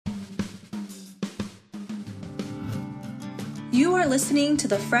You are listening to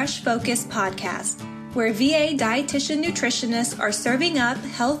the Fresh Focus podcast, where VA dietitian nutritionists are serving up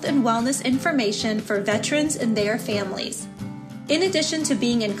health and wellness information for veterans and their families. In addition to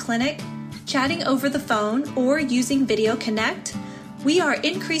being in clinic, chatting over the phone, or using Video Connect, we are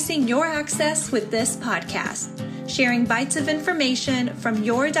increasing your access with this podcast, sharing bites of information from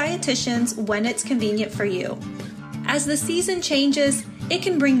your dietitians when it's convenient for you. As the season changes, it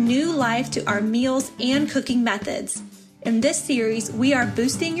can bring new life to our meals and cooking methods. In this series, we are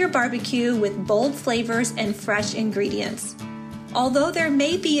boosting your barbecue with bold flavors and fresh ingredients. Although there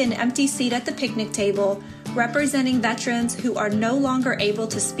may be an empty seat at the picnic table representing veterans who are no longer able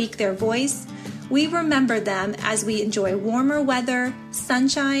to speak their voice, we remember them as we enjoy warmer weather,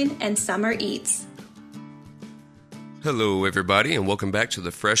 sunshine, and summer eats. Hello, everybody, and welcome back to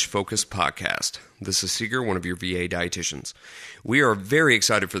the Fresh Focus podcast. This is Seeger, one of your VA dietitians. We are very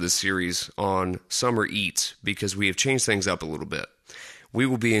excited for this series on summer eats because we have changed things up a little bit. We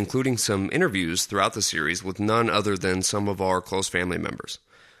will be including some interviews throughout the series with none other than some of our close family members.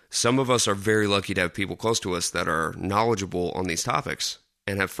 Some of us are very lucky to have people close to us that are knowledgeable on these topics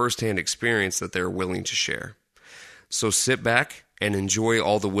and have firsthand experience that they're willing to share. So sit back and enjoy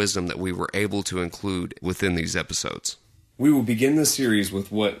all the wisdom that we were able to include within these episodes. We will begin this series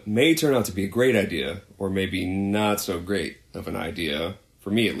with what may turn out to be a great idea, or maybe not so great of an idea,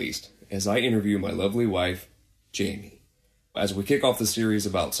 for me at least, as I interview my lovely wife, Jamie. As we kick off the series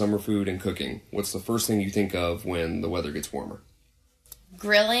about summer food and cooking, what's the first thing you think of when the weather gets warmer?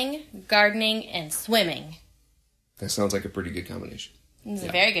 Grilling, gardening, and swimming. That sounds like a pretty good combination. It's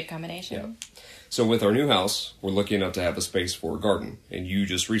a very good combination. Yeah. So with our new house, we're lucky enough to have a space for a garden, and you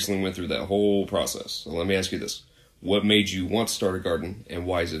just recently went through that whole process. So let me ask you this. What made you want to start a garden, and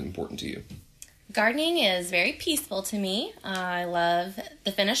why is it important to you? Gardening is very peaceful to me. I love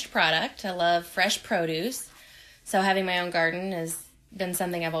the finished product. I love fresh produce. So having my own garden has been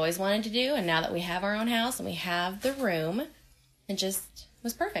something I've always wanted to do, and now that we have our own house and we have the room, it just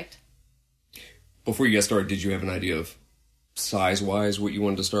was perfect. Before you got started, did you have an idea of size-wise what you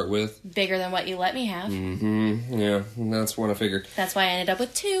wanted to start with? Bigger than what you let me have. Yeah, that's what I figured. That's why I ended up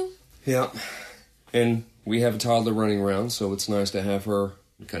with 2. Yeah, and we have a toddler running around, so it's nice to have her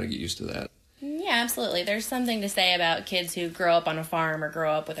kind of get used to that. Yeah, absolutely. There's something to say about kids who grow up on a farm or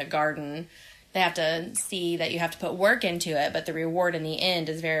grow up with a garden. They have to see that you have to put work into it, but the reward in the end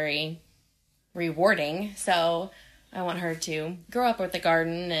is very rewarding. So I want her to grow up with the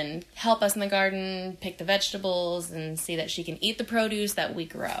garden and help us in the garden, pick the vegetables, and see that she can eat the produce that we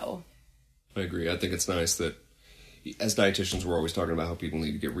grow. I agree. I think it's nice that as dietitians, we're always talking about how people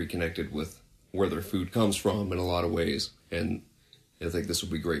need to get reconnected with where their food comes from in a lot of ways. And I think this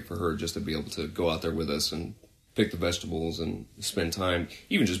would be great for her just to be able to go out there with us and pick the vegetables and spend time,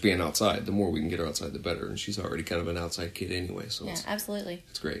 even just being outside. The more we can get her outside, the better. And she's already kind of an outside kid anyway. So yeah, absolutely.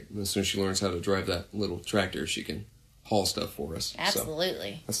 It's great. And as soon as she learns how to drive that little tractor, she can haul stuff for us.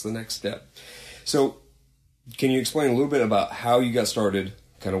 Absolutely. So that's the next step. So can you explain a little bit about how you got started,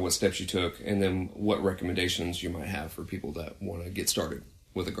 kind of what steps you took, and then what recommendations you might have for people that want to get started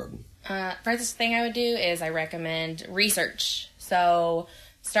with a garden? First thing I would do is I recommend research. So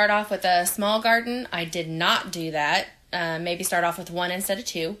start off with a small garden. I did not do that. Maybe start off with 1 instead of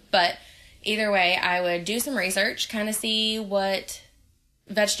 2. But either way, I would do some research, kind of see what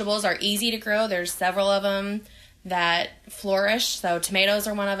vegetables are easy to grow. There's several of them that flourish. So tomatoes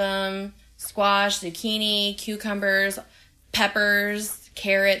are one of them, squash, zucchini, cucumbers, peppers,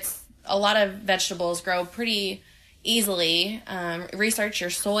 carrots. A lot of vegetables grow pretty easily. Research your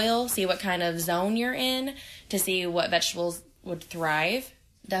soil, see what kind of zone you're in to see what vegetables would thrive.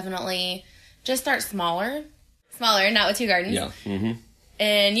 Definitely just start smaller, not with 2 gardens. Yeah. Mm-hmm.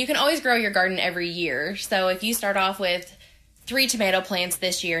 And you can always grow your garden every year. So if you start off with 3 tomato plants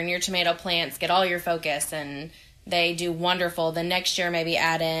this year and your tomato plants get all your focus and they do wonderful, the next year maybe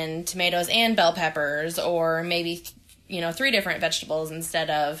add in tomatoes and bell peppers, or maybe 3 different vegetables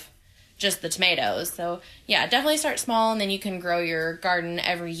instead of just the tomatoes. So yeah, definitely start small, and then you can grow your garden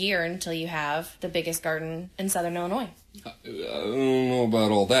every year until you have the biggest garden in Southern Illinois. I don't know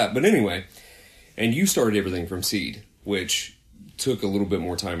about all that, but anyway, and you started everything from seed, which took a little bit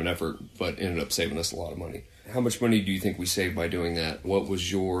more time and effort, but ended up saving us a lot of money. How much money do you think we saved by doing that? What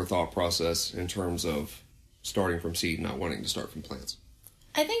was your thought process in terms of starting from seed, not wanting to start from plants?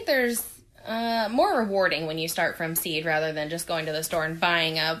 I think there's more rewarding when you start from seed rather than just going to the store and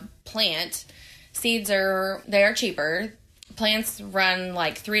buying a plant. Seeds are cheaper. Plants run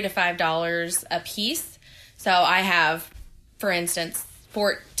like $3 to $5 a piece. So I have, for instance,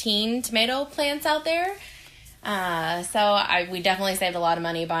 14 tomato plants out there. We definitely saved a lot of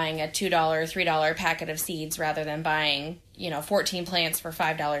money buying a $2, $3 packet of seeds rather than buying, 14 plants for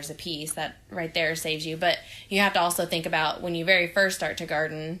 $5 a piece. That right there saves you. But you have to also think about when you very first start to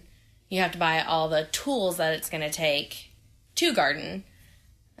garden, you have to buy all the tools that it's going to take to garden.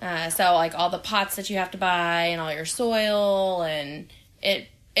 So like all the pots that you have to buy and all your soil, and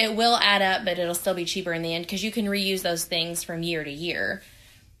it will add up, but it'll still be cheaper in the end because you can reuse those things from year to year.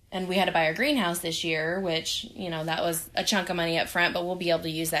 And we had to buy a greenhouse this year, which, that was a chunk of money up front, but we'll be able to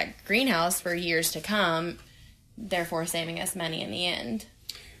use that greenhouse for years to come, therefore saving us money in the end.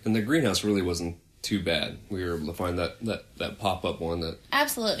 And the greenhouse really wasn't too bad. We were able to find that pop-up one that...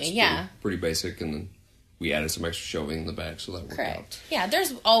 Absolutely, yeah. Pretty basic, and then we added some extra shelving in the back, so that worked out. Yeah,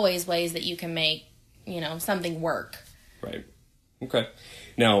 there's always ways that you can make, something work. Right. Okay.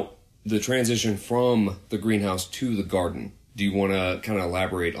 Now, the transition from the greenhouse to the garden, do you want to kind of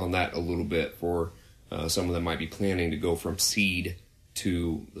elaborate on that a little bit for someone that might be planning to go from seed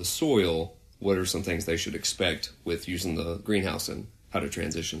to the soil? What are some things they should expect with using the greenhouse and how to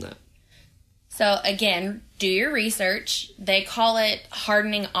transition that? So again, do your research. They call it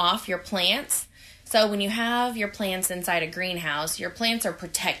hardening off your plants. So when you have your plants inside a greenhouse, your plants are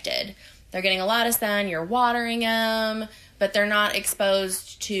protected. They're getting a lot of sun, you're watering them, but they're not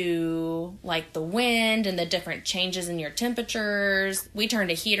exposed to like the wind and the different changes in your temperatures. We turned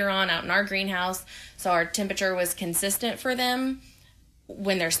a heater on out in our greenhouse, so our temperature was consistent for them.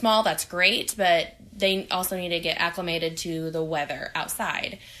 When they're small, that's great, but they also need to get acclimated to the weather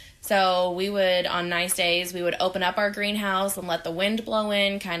outside. So we would, on nice days, we would open up our greenhouse and let the wind blow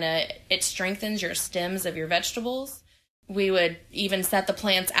in. It strengthens your stems of your vegetables. We would even set the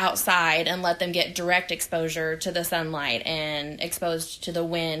plants outside and let them get direct exposure to the sunlight and exposed to the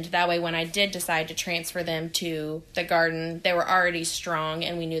wind. That way, when I did decide to transfer them to the garden, they were already strong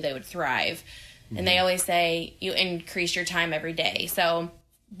and we knew they would thrive. Mm-hmm. And they always say you increase your time every day. So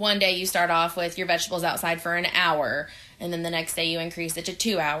one day you start off with your vegetables outside for an hour, and then the next day you increase it to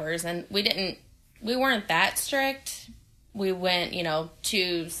 2 hours. And we weren't that strict. We went,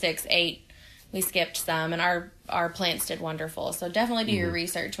 2, 6, 8. We skipped some, and our plants did wonderful. So definitely do your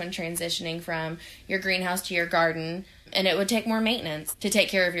research when transitioning from your greenhouse to your garden. And it would take more maintenance to take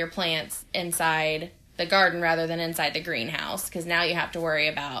care of your plants inside the garden rather than inside the greenhouse, because now you have to worry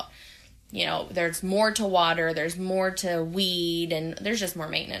about, there's more to water, there's more to weed, and there's just more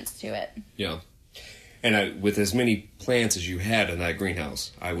maintenance to it. Yeah. And with as many plants as you had in that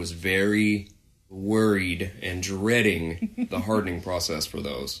greenhouse, I was very worried and dreading the hardening process for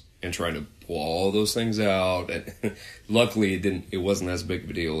those and trying to pull all those things out. And luckily, it wasn't as big of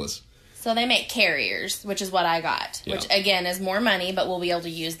a deal as... So they make carriers, which is what I got, which again is more money, but we'll be able to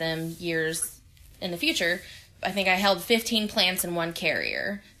use them years in the future. I think I held 15 plants in one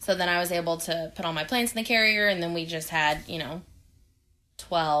carrier. So then I was able to put all my plants in the carrier, and then we just had,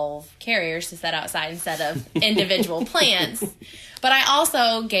 12 carriers to set outside instead of individual plants. But I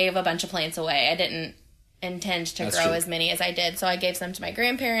also gave a bunch of plants away. I didn't intend to grow as many as I did. So I gave some to my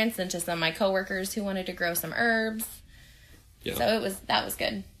grandparents and to some of my coworkers who wanted to grow some herbs. Yeah. So that was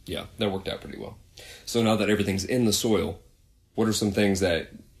good. Yeah, that worked out pretty well. So now that everything's in the soil, what are some things that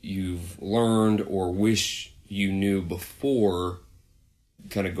you've learned or wish you knew before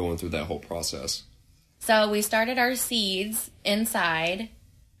kind of going through that whole process? So we started our seeds inside.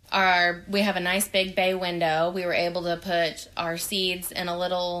 We have a nice big bay window. We were able to put our seeds in a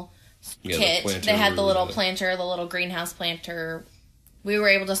little kit. They had the little planter, the little greenhouse planter. We were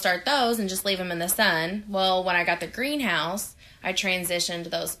able to start those and just leave them in the sun. Well, when I got the greenhouse, I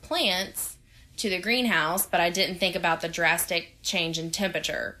transitioned those plants to the greenhouse, but I didn't think about the drastic change in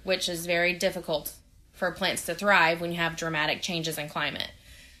temperature, which is very difficult for plants to thrive when you have dramatic changes in climate.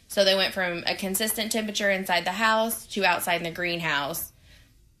 So they went from a consistent temperature inside the house to outside in the greenhouse.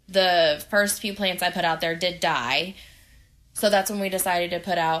 The first few plants I put out there did die. So that's when we decided to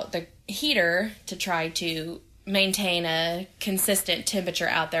put out the heater to try to maintain a consistent temperature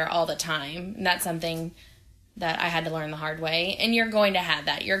out there all the time. And that's something that I had to learn the hard way. And you're going to have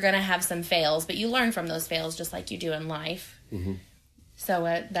that. You're going to have some fails, but you learn from those fails just like you do in life. Mm-hmm. So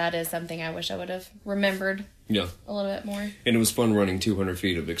that is something I wish I would have remembered a little bit more. And it was fun running 200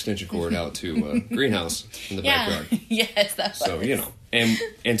 feet of extension cord out to a greenhouse in the backyard. Yes, that was. So,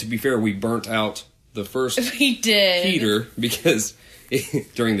 and to be fair, we burnt out the first heater because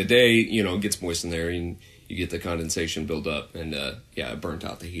during the day, it gets moist in there and you get the condensation build up. And, it burnt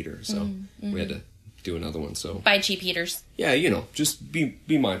out the heater. So we had to do another one. So buy cheap heaters. Yeah, just be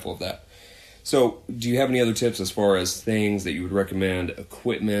mindful of that. So, do you have any other tips as far as things that you would recommend,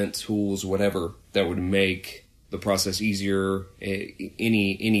 equipment, tools, whatever, that would make the process easier,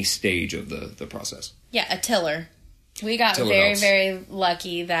 any stage of the process? Yeah, a tiller. We got Tiller very, helps. very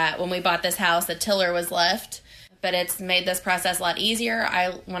lucky that when we bought this house, a tiller was left. But it's made this process a lot easier.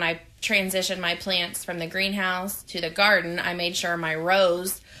 When I transitioned my plants from the greenhouse to the garden, I made sure my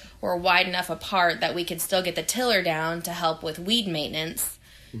rows were wide enough apart that we could still get the tiller down to help with weed maintenance.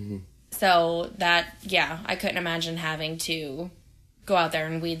 Mm-hmm. So that, yeah, I couldn't imagine having to go out there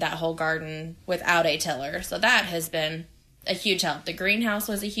and weed that whole garden without a tiller. So that has been a huge help. The greenhouse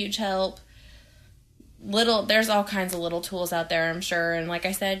was a huge help. There's all kinds of little tools out there, I'm sure. And like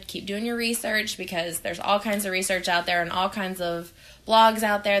I said, keep doing your research, because there's all kinds of research out there and all kinds of blogs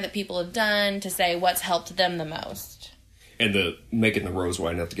out there that people have done to say what's helped them the most. And making the rows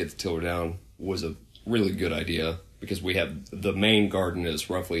wide enough to get the tiller down was a really good idea, because we have the main garden is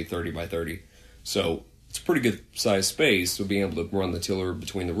roughly 30 by 30. So it's a pretty good sized space. So being able to run the tiller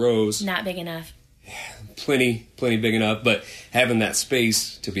between the rows. Not big enough. Plenty big enough, but having that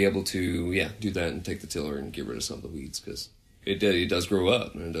space to be able to, do that and take the tiller and get rid of some of the weeds, because it does grow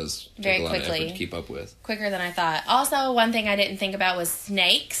up and it does take Very a lot quickly. of effort to keep up with. Quicker than I thought. Also, one thing I didn't think about was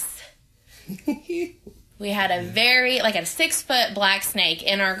snakes. We had a 6-foot black snake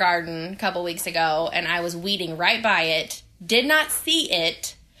in our garden a couple weeks ago, and I was weeding right by it, did not see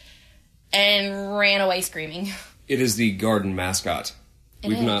it, and ran away screaming. It is the garden mascot.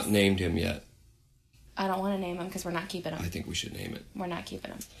 We've is. not named him yet. I don't want to name him because we're not keeping I him. think we should name it. We're not keeping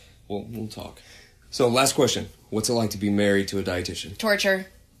him. Well, we'll talk. So, last question. What's it like to be married to a dietitian? Torture.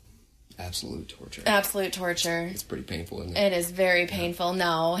 Absolute torture. Absolute torture. It's pretty painful, isn't it? It is very painful.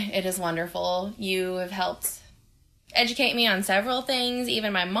 No, it is wonderful. You have helped educate me on several things.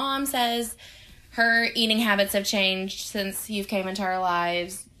 Even my mom says her eating habits have changed since you've came into our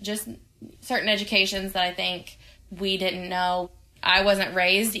lives. Just certain educations that I think we didn't know. I wasn't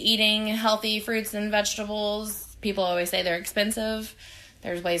raised eating healthy fruits and vegetables. People always say they're expensive.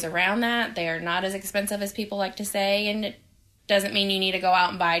 There's ways around that. They are not as expensive as people like to say, and it doesn't mean you need to go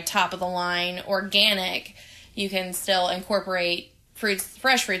out and buy top-of-the-line organic. You can still incorporate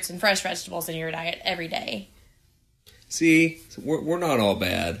fresh fruits and fresh vegetables in your diet every day. See, we're not all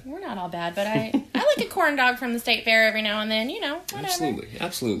bad. We're not all bad, but I like a corn dog from the state fair every now and then, whatever.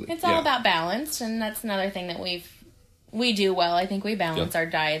 Absolutely. It's all about balance, and that's another thing that we do well. I think we balance our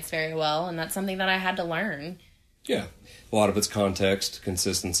diets very well, and that's something that I had to learn. Yeah. A lot of it's context,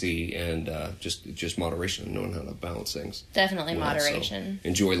 consistency, and just moderation, and knowing how to balance things. Definitely moderation. So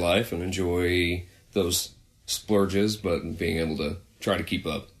enjoy life and enjoy those splurges, but being able to try to keep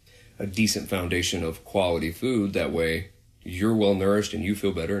up a decent foundation of quality food. That way you're well nourished and you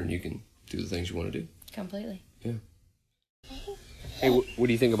feel better and you can do the things you want to do. Completely. Yeah. Hey, what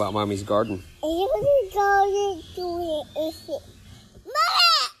do you think about Mommy's garden? Oh,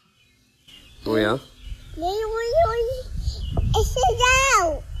 yeah?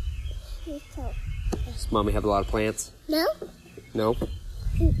 Does Mommy have a lot of plants? No. No?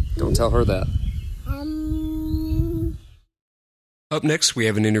 Don't tell her that. Up next, we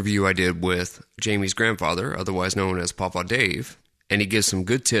have an interview I did with Jamie's grandfather, otherwise known as Papa Dave, and he gives some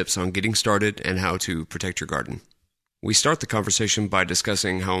good tips on getting started and how to protect your garden. We start the conversation by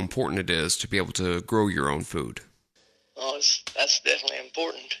discussing how important it is to be able to grow your own food. Oh, that's definitely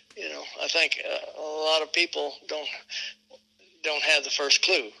important. I think a lot of people don't have the first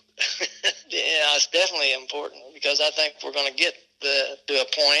clue. Yeah, it's definitely important, because I think we're going to get to a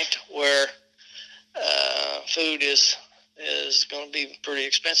point where food is going to be pretty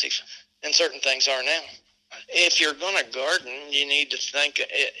expensive, and certain things are now. If you're going to garden, you need to think,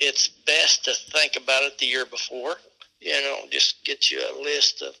 it's best to think about it the year before. Just get you a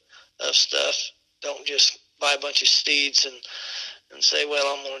list of stuff. Don't just buy a bunch of seeds and say,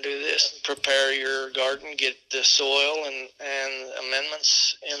 well, I'm going to do this. Prepare your garden, get the soil and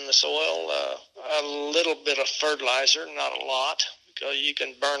amendments in the soil, a little bit of fertilizer, not a lot, because you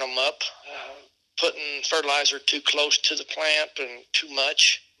can burn them up. Putting fertilizer too close to the plant and too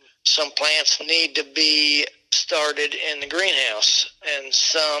much. Some plants need to be started in the greenhouse, and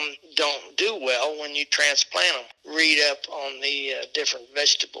some don't do well when you transplant them. Read up on the different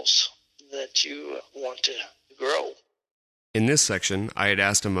vegetables that you want to grow. In this section, I had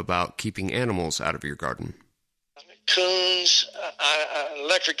asked him about keeping animals out of your garden. Coons,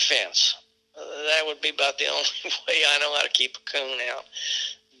 electric fence. That would be about the only way I know how to keep a coon out.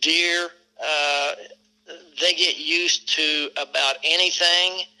 Deer, they get used to about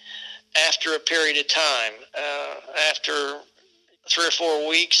anything after a period of time. After 3 or 4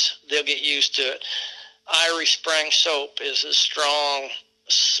 weeks, they'll get used to it. Irish Spring soap is a strong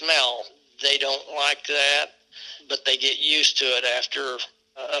smell. They don't like that, but they get used to it after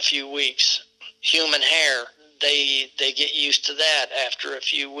a few weeks. Human hair, they get used to that after a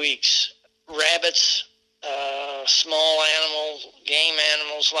few weeks. rabbits, small game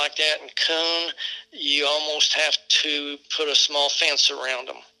animals like that, and coon, you almost have to put a small fence around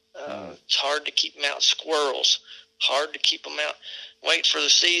them. It's hard to keep them out. Squirrels, hard to keep them out. Wait for the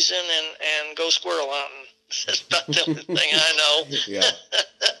season and go squirrel hunting. That's about the only thing I know. Yeah.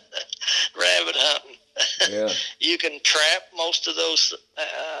 Rabbit hunting. Yeah. You can trap most of those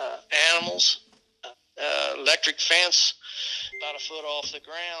animals. Electric fence about a foot off the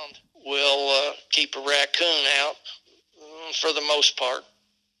ground will keep a raccoon out for the most part.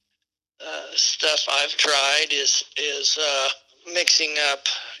 Stuff I've tried is mixing up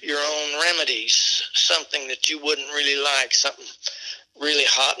your own remedies, something that you wouldn't really like, something really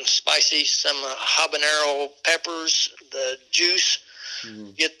hot and spicy, some habanero peppers, the juice,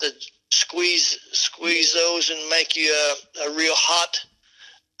 get the squeeze those and make you a real hot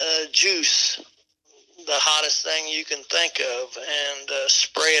juice, the hottest thing you can think of, and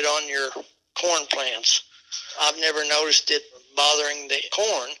spray it on your corn plants. I've never noticed it bothering the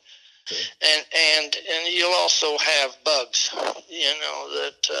corn. And you'll also have bugs,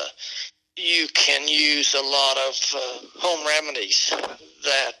 that you can use a lot of home remedies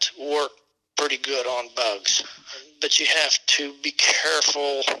that work pretty good on bugs. But you have to be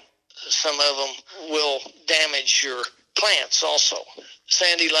careful. Some of them will damage your plants also.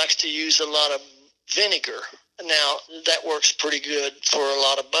 Sandy likes to use a lot of vinegar. Now, that works pretty good for a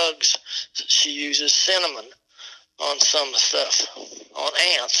lot of bugs. She uses cinnamon on some stuff, on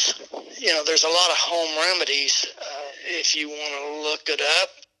ants. There's a lot of home remedies. If you want to look it up,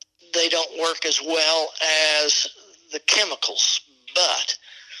 they don't work as well as the chemicals, but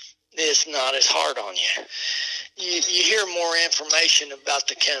it's not as hard on you. You hear more information about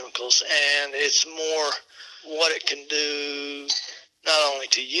the chemicals, and it's more what it can do not only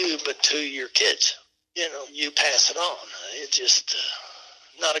to you, but to your kids. You pass it on. It's just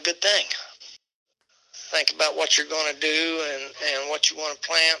not a good thing. Think about what you're going to do and what you want to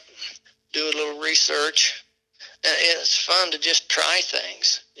plant. Do a little research. And it's fun to just try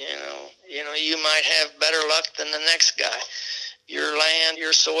things. You might have better luck than the next guy. Your land,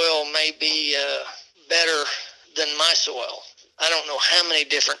 your soil may be better than my soil. I don't know how many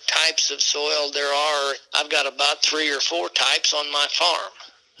different types of soil there are. I've got about 3 or 4 types on my farm.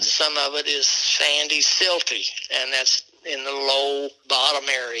 Some of it is sandy, silty, and that's in the low bottom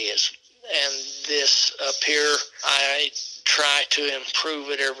areas. And this up here, I try to improve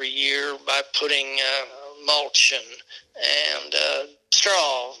it every year by putting mulch and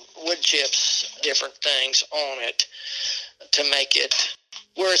straw, wood chips, different things on it to make it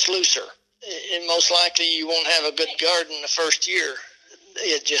where it's looser. And most likely you won't have a good garden the first year.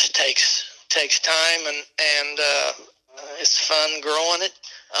 It just takes time, and it's fun growing it.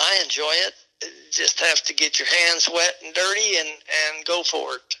 I enjoy it. Just have to get your hands wet and dirty and go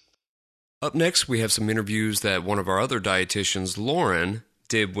for it. Up next, we have some interviews that one of our other dietitians, Lauren,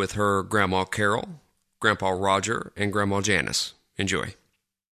 did with her Grandma Carol, Grandpa Roger, and Grandma Janice. Enjoy.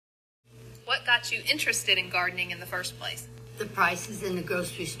 What got you interested in gardening in the first place? The prices in the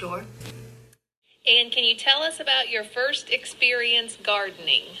grocery store. And can you tell us about your first experience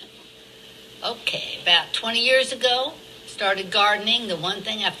gardening? Okay, about 20 years ago, started gardening. The one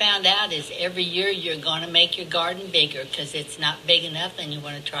thing I found out is every year you're going to make your garden bigger because it's not big enough and you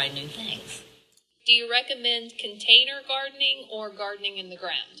want to try new things. Do you recommend container gardening or gardening in the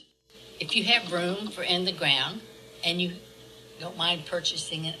ground? If you have room for in the ground and you don't mind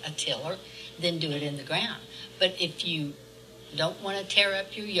purchasing a tiller, then do it in the ground. But if you don't want to tear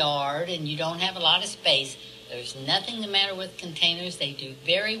up your yard and you don't have a lot of space, there's nothing the matter with containers. They do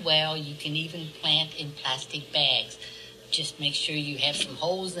very well. You can even plant in plastic bags. Just make sure you have some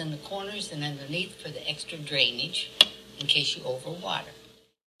holes in the corners and underneath for the extra drainage in case you overwater.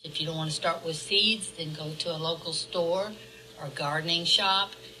 If you don't want to start with seeds, then go to a local store or gardening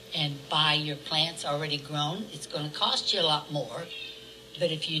shop and buy your plants already grown. It's going to cost you a lot more.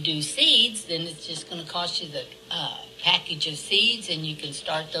 But if you do seeds, then it's just going to cost you the package of seeds, and you can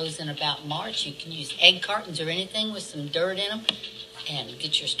start those in about March. You can use egg cartons or anything with some dirt in them and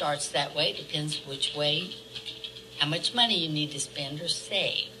get your starts that way. Depends which way, how much money you need to spend or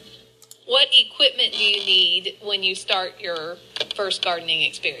save. What equipment do you need when you start your first gardening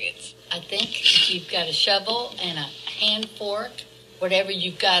experience? I think if you've got a shovel and a hand fork, whatever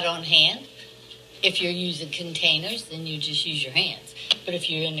you've got on hand. If you're using containers, then you just use your hands. But if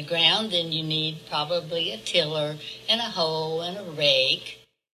you're in the ground, then you need probably a tiller and a hoe and a rake.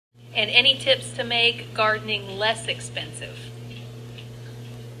 And any tips to make gardening less expensive?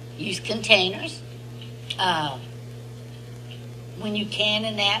 Use containers. when you can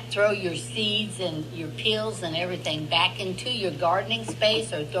and that, throw your seeds and your peels and everything back into your gardening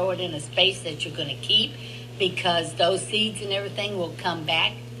space, or throw it in a space that you're going to keep, because those seeds and everything will come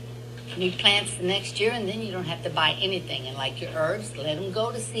back, new plants the next year, and then you don't have to buy anything. And like your herbs, let them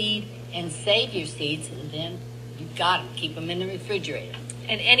go to seed and save your seeds, and then you've got them. Keep them in the refrigerator.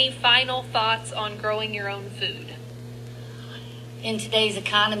 And any final thoughts on growing your own food? In today's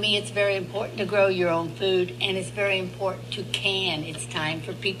economy, it's very important to grow your own food, and it's very important to can. It's time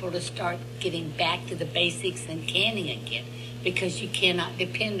for people to start getting back to the basics and canning again, because you cannot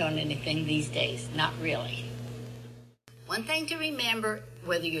depend on anything these days. Not really. One thing to remember,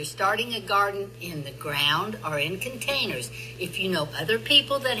 whether you're starting a garden in the ground or in containers, if you know other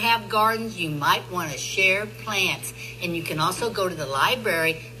people that have gardens, you might want to share plants. And you can also go to the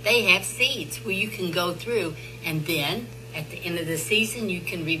library. They have seeds where you can go through, and then at the end of the season, you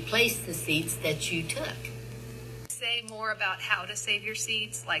can replace the seeds that you took. Say more about how to save your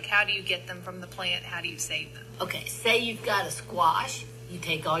seeds. Like, how do you get them from the plant? How do you save them? Okay, say you've got a squash. You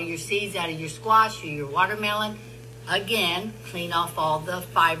take all your seeds out of your squash or your watermelon. Again, clean off all the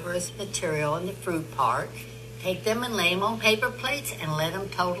fibrous material and the fruit part. Take them and lay them on paper plates and let them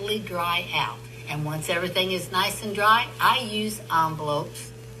totally dry out. And once everything is nice and dry, I use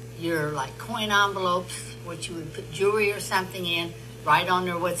envelopes. Your like coin envelopes, what you would put jewelry or something in, write on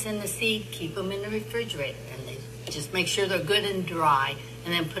there what's in the seed, keep them in the refrigerator, and they just make sure they're good and dry,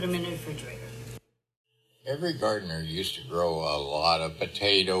 and then put them in the refrigerator. Every gardener used to grow a lot of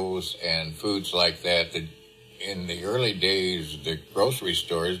potatoes and foods like that. In the early days, the grocery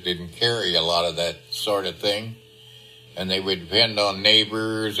stores didn't carry a lot of that sort of thing, and they would depend on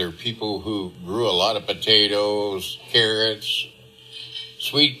neighbors or people who grew a lot of potatoes, carrots,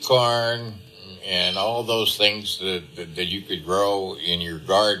 sweet corn, and all those things that you could grow in your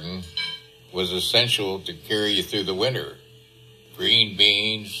garden was essential to carry you through the winter. Green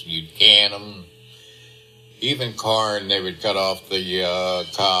beans, you'd can them. Even corn, they would cut off the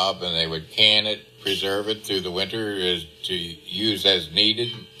cob and they would can it, preserve it through the winter to use as needed,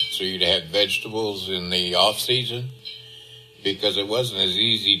 so you'd have vegetables in the off-season, because it wasn't as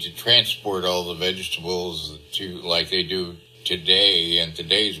easy to transport all the vegetables to like they do today. In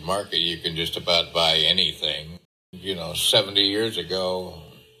today's market, you can just about buy anything. 70 years ago,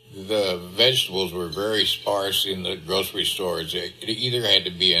 the vegetables were very sparse in the grocery stores. It either had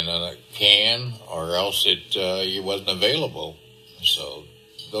to be in a can or else it wasn't available. So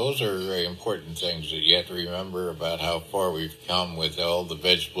those are very important things that you have to remember about how far we've come with all the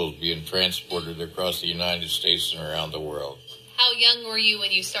vegetables being transported across the United States and around the world. How young were you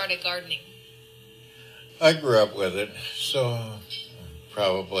when you started gardening? I grew up with it, so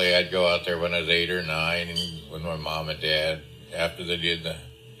probably I'd go out there when I was 8 or 9, and with my mom and dad, after they did the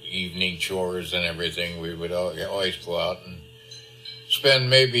evening chores and everything, we would always go out and spend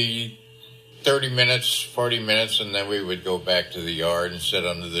maybe 30 minutes, 40 minutes, and then we would go back to the yard and sit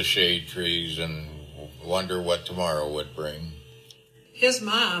under the shade trees and wonder what tomorrow would bring. His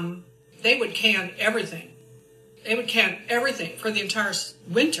mom, they would can everything. They would can everything for the entire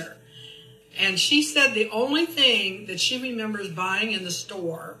winter. And she said the only thing that she remembers buying in the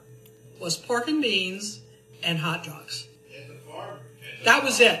store was pork and beans and hot dogs. That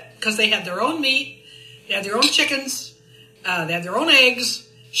was it, because they had their own meat, they had their own chickens, they had their own eggs.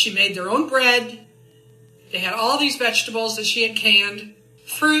 She made their own bread. They had all these vegetables that she had canned,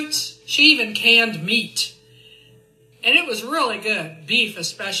 fruits. She even canned meat. And it was really good, beef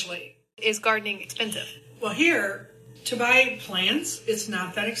especially. Is gardening expensive? Well, here, to buy plants, it's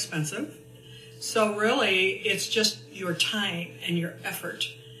not that expensive. So really, it's just your time and your effort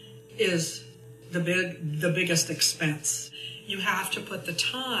is the biggest expense. You have to put the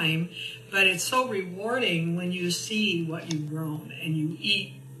time, but it's so rewarding when you see what you've grown and you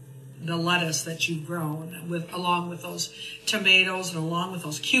eat the lettuce that you've grown along with those tomatoes and along with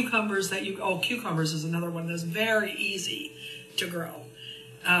those cucumbers cucumbers is another one that's very easy to grow.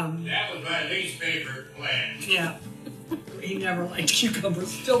 That was my least favorite plant. Yeah. He never liked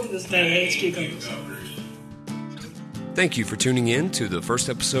cucumbers. Still to this day, hates cucumbers. Thank you for tuning in to the first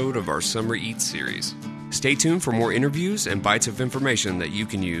episode of our Summer Eats series. Stay tuned for more interviews and bites of information that you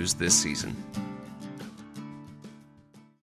can use this season.